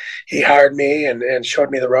 and he hired me and showed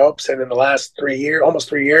me the ropes. And in the last 3 years, almost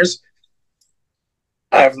 3 years,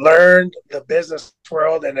 I've learned the business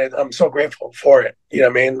world, and I'm so grateful for it.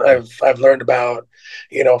 I've learned about,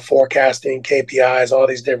 forecasting, KPIs, all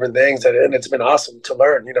these different things, and it's been awesome to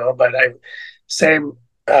learn. But I same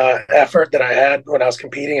effort that I had when I was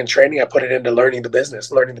competing and training, I put it into learning the business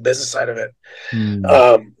side of it.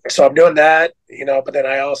 Mm. So I'm doing that, but then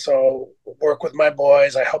I also work with my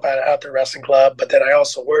boys. I help out the wrestling club, but then I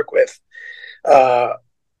also work with uh,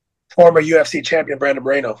 former UFC champion Brandon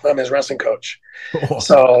Moreno. I'm his wrestling coach. Cool.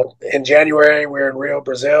 So in January, we are in Rio,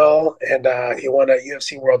 Brazil, and he won a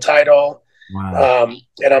UFC world title. Wow.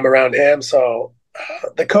 And I'm around him. So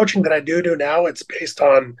the coaching that I do now, it's based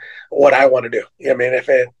on what I want to do.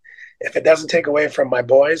 If it doesn't take away from my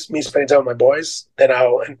boys, me spending time with my boys, then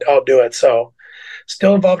I'll do it. So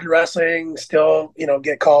still involved in wrestling, still,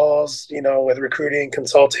 get calls, with recruiting,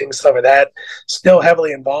 consulting, stuff like that. Still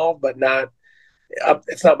heavily involved, but not,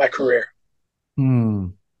 it's not my career. Hmm.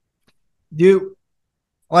 Do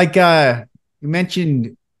like you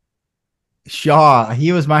mentioned Shaw.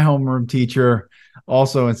 He was my homeroom teacher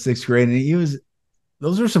also in sixth grade, and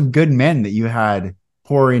those are some good men that you had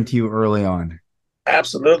pour into you early on.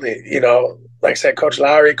 Absolutely. Like I said, Coach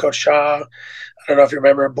Lowry, Coach Shaw. I don't know if you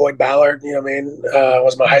remember Boyd Ballard,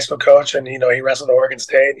 was my high school coach, and, he wrestled at Oregon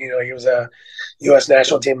State. He was a U.S.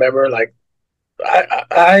 national team member. Like,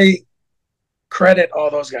 I credit all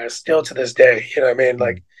those guys still to this day.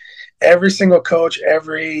 Like every single coach,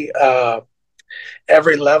 every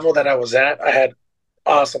level that I was at, I had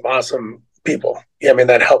awesome people.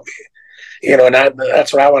 That helped me. And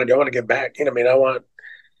that's what I want to do. I want to give back.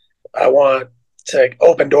 I want to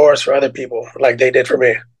open doors for other people like they did for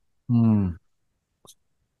me. Hmm.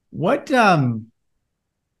 What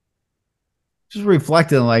just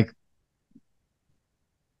reflecting, like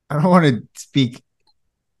I don't want to speak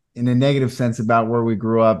in a negative sense about where we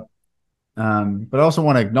grew up. But I also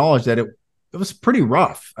want to acknowledge that it was pretty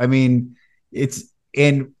rough. I mean,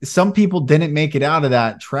 and some people didn't make it out of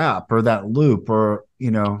that trap or that loop, or,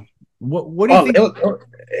 what do you think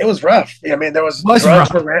it was rough. I mean, there was was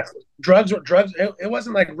drugs rough? were drugs. It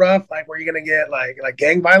wasn't like rough, like where you're gonna get like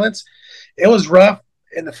gang violence. It was rough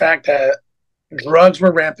in the fact that drugs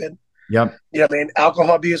were rampant. Yep. Yeah, I mean,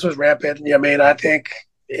 alcohol abuse was rampant. Yeah, I mean, I think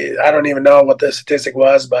I don't even know what the statistic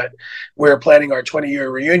was, but we were planning our 20-year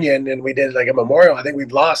reunion and we did like a memorial. I think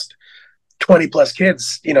we've lost 20 plus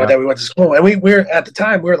kids, Yep. that we went to school, and we're at the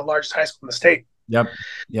time we were the largest high school in the state. Yep.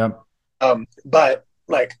 Yep. But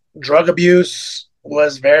like drug abuse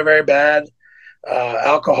was very, very bad.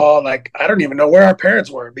 Alcohol, like I don't even know where our parents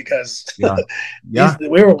were because Yeah. Yeah.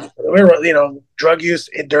 we were drug use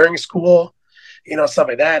during school, stuff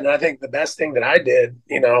like that. And I think the best thing that I did,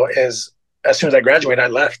 is as soon as I graduated, I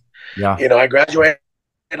left. Yeah. I graduated,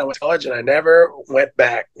 I went to college, and I never went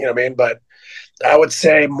back. You know what I mean? But I would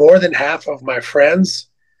say more than half of my friends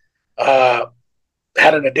uh,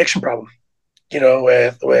 had an addiction problem.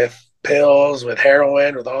 With pills, with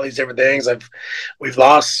heroin, with all these different things. We've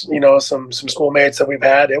lost, some schoolmates that we've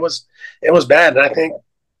had. It was bad, and I think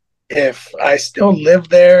if I still lived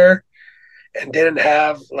there and didn't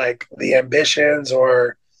have like the ambitions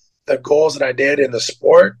or the goals that I did in the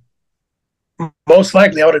sport, most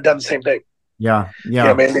likely I would have done the same thing. Yeah. You know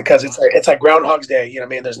Yeah. what I mean? Because it's like Groundhog's Day. You know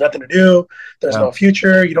what I mean? There's nothing to do. There's Yeah. no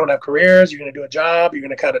future. You don't have careers. You're going to do a job. You're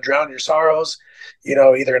going to kind of drown your sorrows,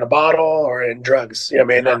 either in a bottle or in drugs. You know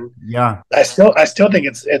what I mean? Yeah. And Yeah. I still think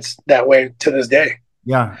it's that way to this day.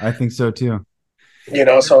 Yeah. I think so too.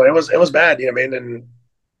 So it was bad. You know what I mean? And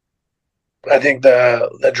I think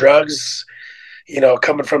the drugs,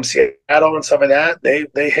 coming from Seattle and stuff like that,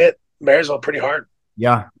 they hit Marysville pretty hard.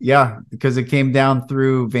 Yeah. Yeah. Because it came down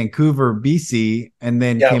through Vancouver, BC, and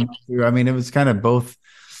then Yeah. came through. I mean, it was kind of both.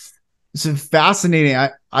 It's fascinating.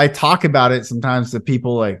 I talk about it sometimes to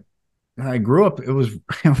people, like, I grew up, it was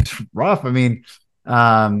it was rough. I mean,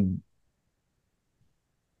 um,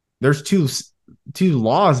 there's two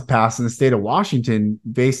laws passed in the state of Washington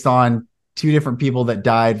based on two different people that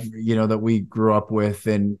died, that we grew up with.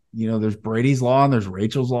 And, there's Brady's law and there's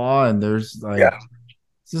Rachel's law, and there's like, Yeah.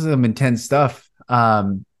 this is some intense stuff.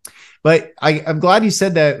 But I'm glad you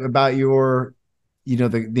said that about your,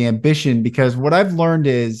 the ambition, because what I've learned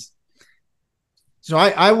is, so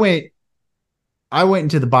I went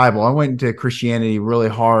into the Bible. I went into Christianity really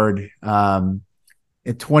hard.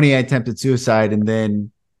 At 20, I attempted suicide, and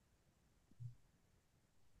then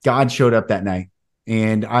God showed up that night,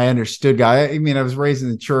 and I understood God. I mean, I was raised in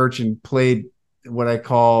the church and played what I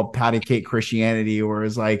call patty cake Christianity, or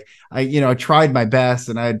is like, I tried my best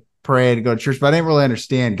and I'd pray and go to church, but I didn't really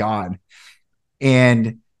understand God.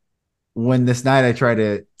 And when this night I tried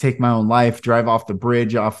to take my own life, drive off the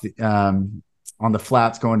bridge on the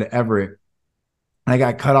flats going to Everett, and I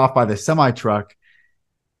got cut off by the semi truck.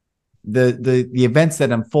 The events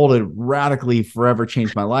that unfolded radically forever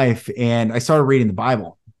changed my life, and I started reading the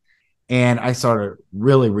Bible. And I started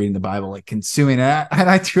really reading the Bible, like consuming it. And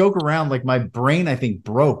I joke around, like my brain, I think,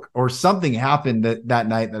 broke, or something happened that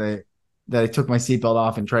night that I took my seatbelt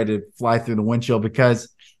off and tried to fly through the windshield, because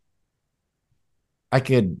I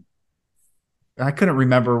couldn't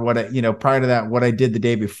remember prior to that, what I did the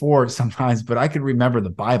day before sometimes, but I could remember the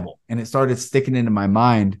Bible, and it started sticking into my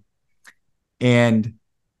mind. And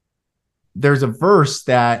there's a verse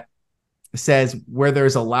that says, where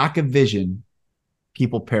there's a lack of vision,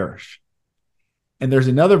 people perish. And there's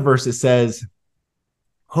another verse that says,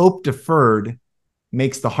 hope deferred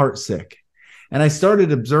makes the heart sick. And I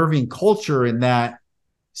started observing culture in that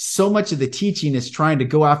so much of the teaching is trying to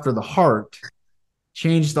go after the heart,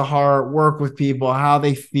 change the heart, work with people, how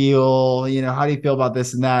they feel, how do you feel about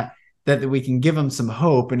this and that we can give them some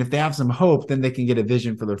hope. And if they have some hope, then they can get a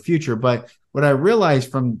vision for their future. But what I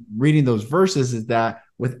realized from reading those verses is that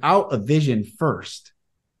without a vision first,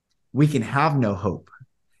 we can have no hope.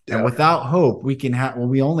 Yeah. And without hope,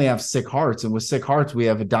 we only have sick hearts. And with sick hearts, we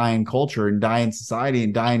have a dying culture and dying society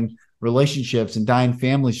and dying relationships and dying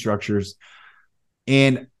family structures.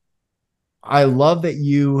 And I love that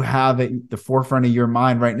you have at the forefront of your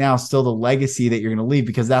mind right now still the legacy that you're going to leave,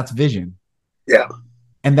 because that's vision. Yeah.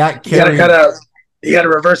 And that you got to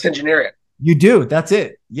reverse engineer it. You do. That's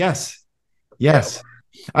it. Yes. Yes.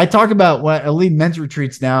 Yeah. I talk about I lead men's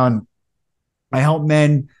retreats now, and I help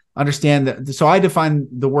men understand that. So I define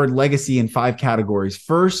the word legacy in 5 categories.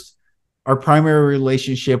 First, our primary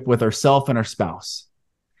relationship with ourself and our spouse.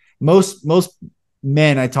 Most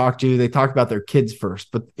men I talk to, they talk about their kids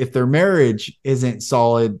first, but if their marriage isn't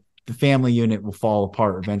solid, the family unit will fall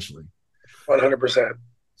apart eventually. 100%.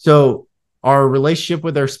 So our relationship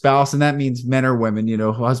with our spouse, and that means men or women,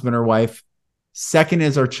 husband or wife. Second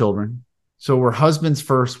is our children. So we're husbands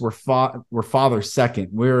first. We're fathers second.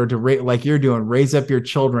 We're to like you're doing, raise up your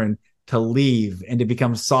children to leave and to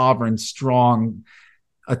become sovereign, strong,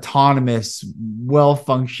 autonomous,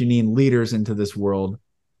 well-functioning leaders into this world.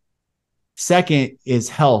 Second is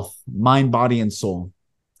health, mind, body, and soul.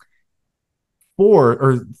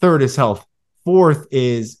 Third is health. Fourth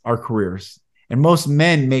is our careers. And most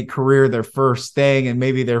men make career their first thing, and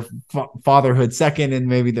maybe their fatherhood second, and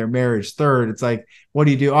maybe their marriage third. It's like, what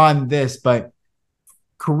do you do on this? But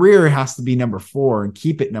career has to be number 4 and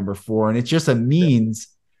keep it number 4. And it's just a means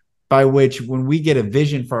by which, when we get a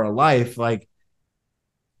vision for our life, like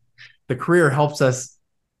the career helps us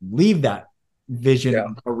leave that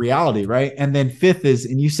vision a reality, right? And then fifth is,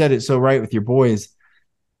 and you said it so right with your boys,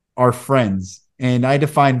 our friends. And I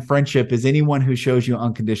define friendship as anyone who shows you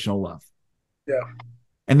unconditional love. Yeah.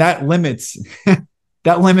 And that limits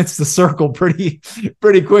the circle pretty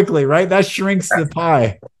quickly, right? That shrinks the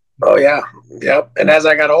pie. Oh yeah. Yep. And as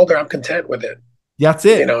I got older, I'm content with it. That's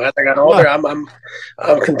it. As I got older, I'm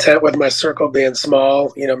content with my circle being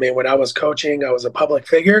small. When I was coaching, I was a public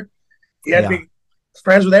figure. You had to be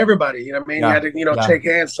friends with everybody. You had to, shake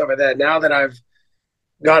hands, stuff like that. Now that I've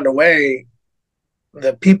gotten away,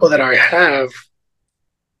 the people that I have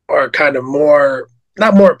are kind of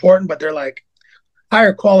not more important, but they're like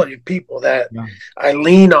higher quality of people that I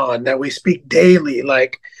lean on, that we speak daily.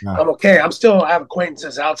 Like I'm okay. I have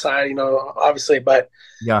acquaintances outside, obviously, but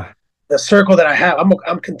the circle that I have,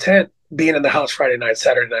 I'm content being in the house Friday night,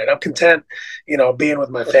 Saturday night. I'm content, being with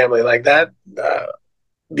my family like that.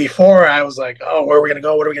 Before I was like, oh, where are we going to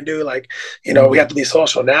go? What are we going to do? Like, we have to be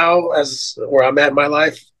social. Now, as where I'm at in my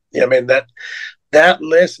life, that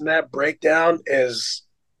list and that breakdown is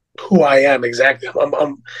who I am exactly.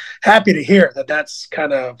 I'm happy to hear that that's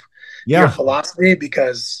kind of your philosophy,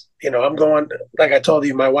 because, I'm going, like I told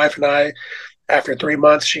you, my wife and I, after 3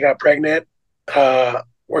 months, she got pregnant. We're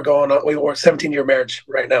 17-year marriage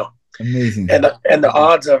right now. Amazing. And the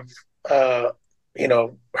odds of,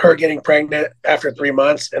 her getting pregnant after 3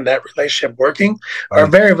 months and that relationship working are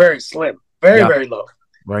very, very slim, very, very low.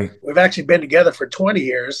 Right. We've actually been together for 20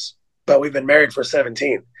 years, but we've been married for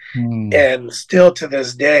 17. And still to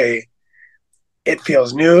this day, it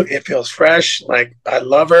feels new. It feels fresh. Like, I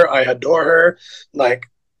love her. I adore her. Like,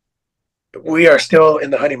 we are still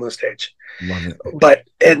in the honeymoon stage. Love it. But,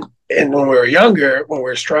 and when we were younger, when we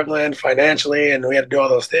were struggling financially and we had to do all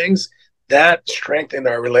those things, that strengthened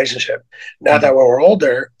our relationship. Now that we're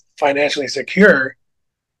older, financially secure,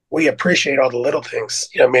 we appreciate all the little things.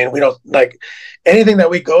 We don't like anything that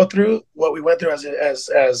we go through, what we went through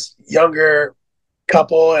as younger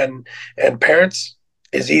couple and parents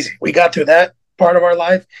is easy. We got through that part of our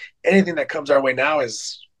life. Anything that comes our way now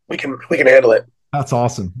is we can handle it. That's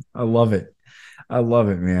awesome. I love it,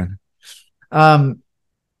 man.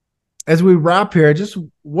 As we wrap here, just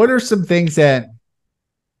what are some things that,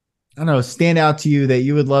 I don't know, stand out to you that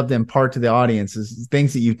you would love to impart to the audience? Is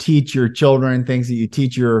things that you teach your children, things that you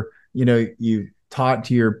teach you taught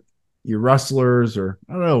to your wrestlers, or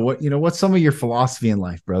I don't know, what's some of your philosophy in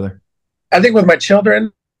life, brother? I think with my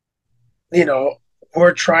children,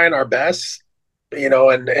 we're trying our best,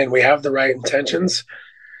 and we have the right intentions.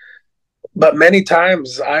 But many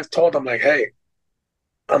times I've told them, like, hey,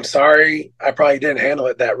 I'm sorry, I probably didn't handle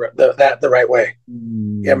it the right way.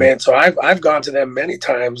 Yeah, man. So I've gone to them many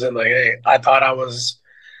times and like, hey, I thought I was,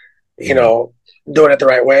 doing it the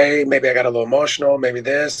right way. Maybe I got a little emotional. Maybe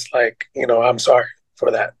this, like, I'm sorry for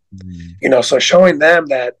that. So showing them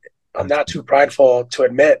that I'm not too prideful to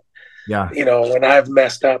admit, when I've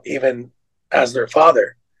messed up, even as their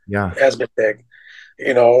father, has been big,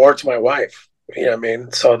 or to my wife.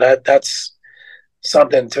 So that's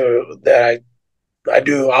something that I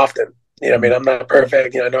do often. I'm not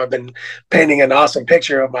perfect. I know I've been painting an awesome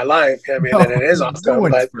picture of my life. And it is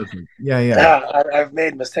awesome, but perfect. I've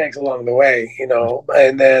made mistakes along the way,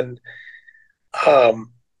 and then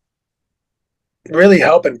really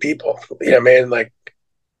helping people. Like,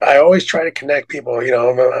 I always try to connect people.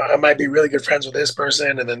 I might be really good friends with this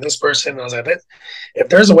person and then this person. And I was like, if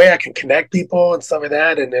there's a way I can connect people and stuff like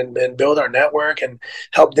that, and build our network and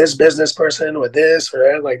help this business person with this or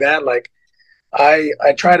anything like that, like, I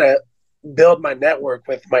try to build my network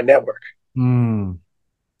with my network.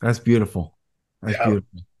 That's beautiful. That's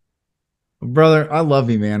beautiful. Brother, I love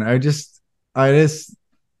you, man. I just honored,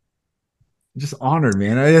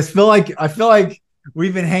 man. I feel like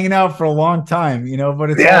we've been hanging out for a long time,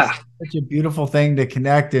 but it's such a beautiful thing to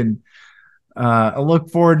connect. And I look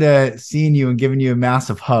forward to seeing you and giving you a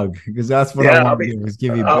massive hug, because that's what I Yeah, want to do, is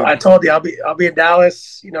give you a big I told you I'll be in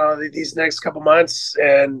Dallas, these next couple months,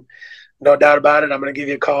 and no doubt about it, I'm going to give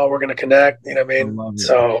you a call. We're going to connect. You know what I I mean? love it.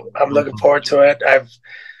 So I'm looking forward to it.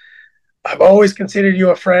 I've always considered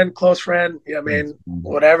you a friend, close friend. You know what I Thanks, mean?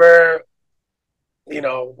 man. Whatever you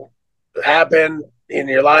know happened in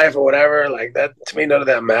your life or whatever, like that to me, none of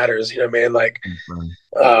that matters. You know what I mean? Like, Thanks, brother.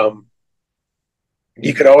 um,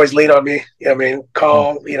 you could always lean on me. You know what I mean? Oh,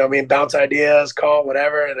 Call. You know what I mean? Bounce ideas, call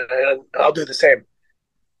whatever, and I'll do the same.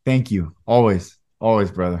 thank you. Always,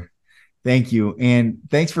 always, brother. Thank you. And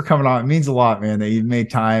thanks for coming on. It means a lot, man, that you've made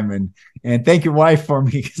time, and thank your wife for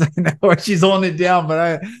me, because I know she's holding it down,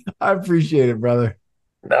 but I appreciate it, brother.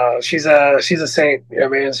 No, she's a saint. You know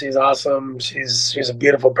what I mean? She's awesome. She's a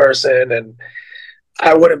beautiful person, and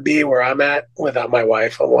I wouldn't be where I'm at without my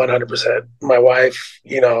wife. 100%. My wife,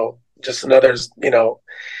 just another,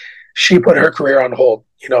 she put her career on hold,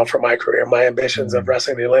 for my career, my ambitions of Mm.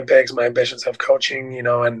 wrestling the Olympics, my ambitions of coaching,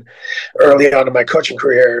 and early on in my coaching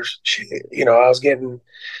career,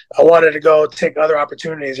 I wanted to go take other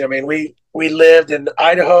opportunities. I mean, we lived in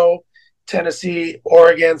Idaho, Tennessee,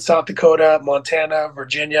 Oregon, South Dakota, Montana,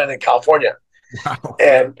 Virginia, and then California. Wow.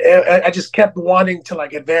 And I just kept wanting to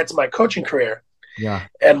like advance my coaching career. Yeah.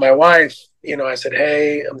 And my wife, I said,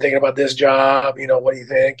 hey, I'm thinking about this job. What do you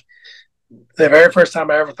think? The very first time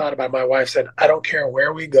I ever thought about it, my wife said, I don't care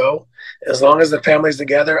where we go. As long as the family's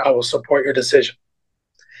together, I will support your decision.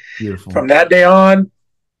 Beautiful. From that day on,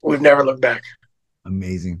 we've never looked back.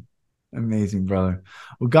 Amazing. Amazing, brother.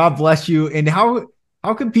 Well, God bless you. And how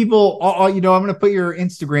can people, I'm going to put your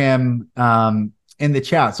Instagram in the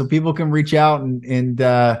chat so people can reach out, and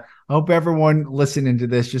I hope everyone listening to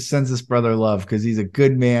this just sends this brother love, because he's a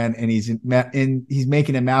good man, and he's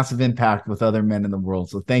making a massive impact with other men in the world.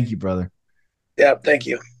 So thank you, brother. Yeah, thank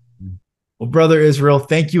you. Well, brother Israel,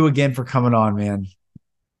 thank you again for coming on, man.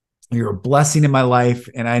 You're a blessing in my life,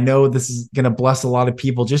 and I know this is going to bless a lot of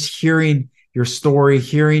people, just hearing your story,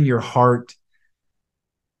 hearing your heart.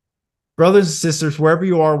 Brothers and sisters, wherever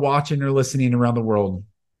you are watching or listening around the world,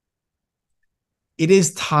 it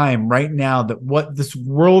is time right now that what this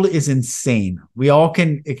world is insane. We all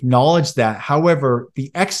can acknowledge that. However,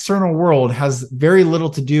 the external world has very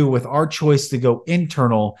little to do with our choice to go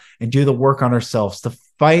internal and do the work on ourselves, to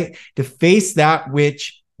fight, to face that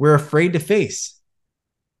which we're afraid to face.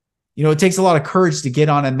 It takes a lot of courage to get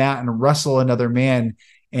on a mat and wrestle another man,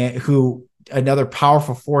 another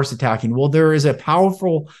powerful force attacking. Well, there is a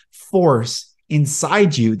powerful force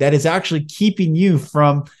inside you that is actually keeping you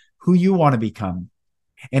from who you want to become.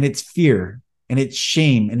 And it's fear, and it's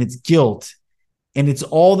shame, and it's guilt, and it's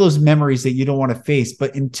all those memories that you don't want to face.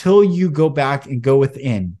 But until you go back and go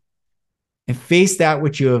within and face that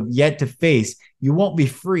which you have yet to face, you won't be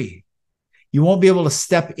free. You won't be able to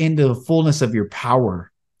step into the fullness of your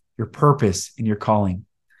power, your purpose, and your calling.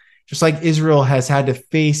 Just like Israel has had to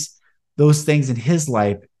face those things in his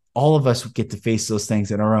life, all of us get to face those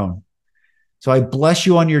things in our own. So I bless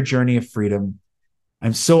you on your journey of freedom.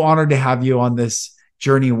 I'm so honored to have you on this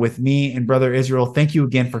journey with me and brother Israel. Thank you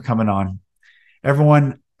again for coming on.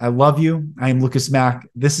 Everyone, I love you. I am Lucas Mack.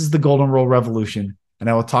 This is the Golden Rule Revolution, and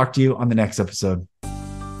I will talk to you on the next episode.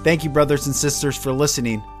 Thank you, brothers and sisters, for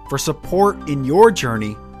listening. For support in your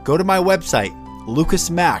journey, go to my website,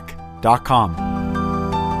 lucasmack.com.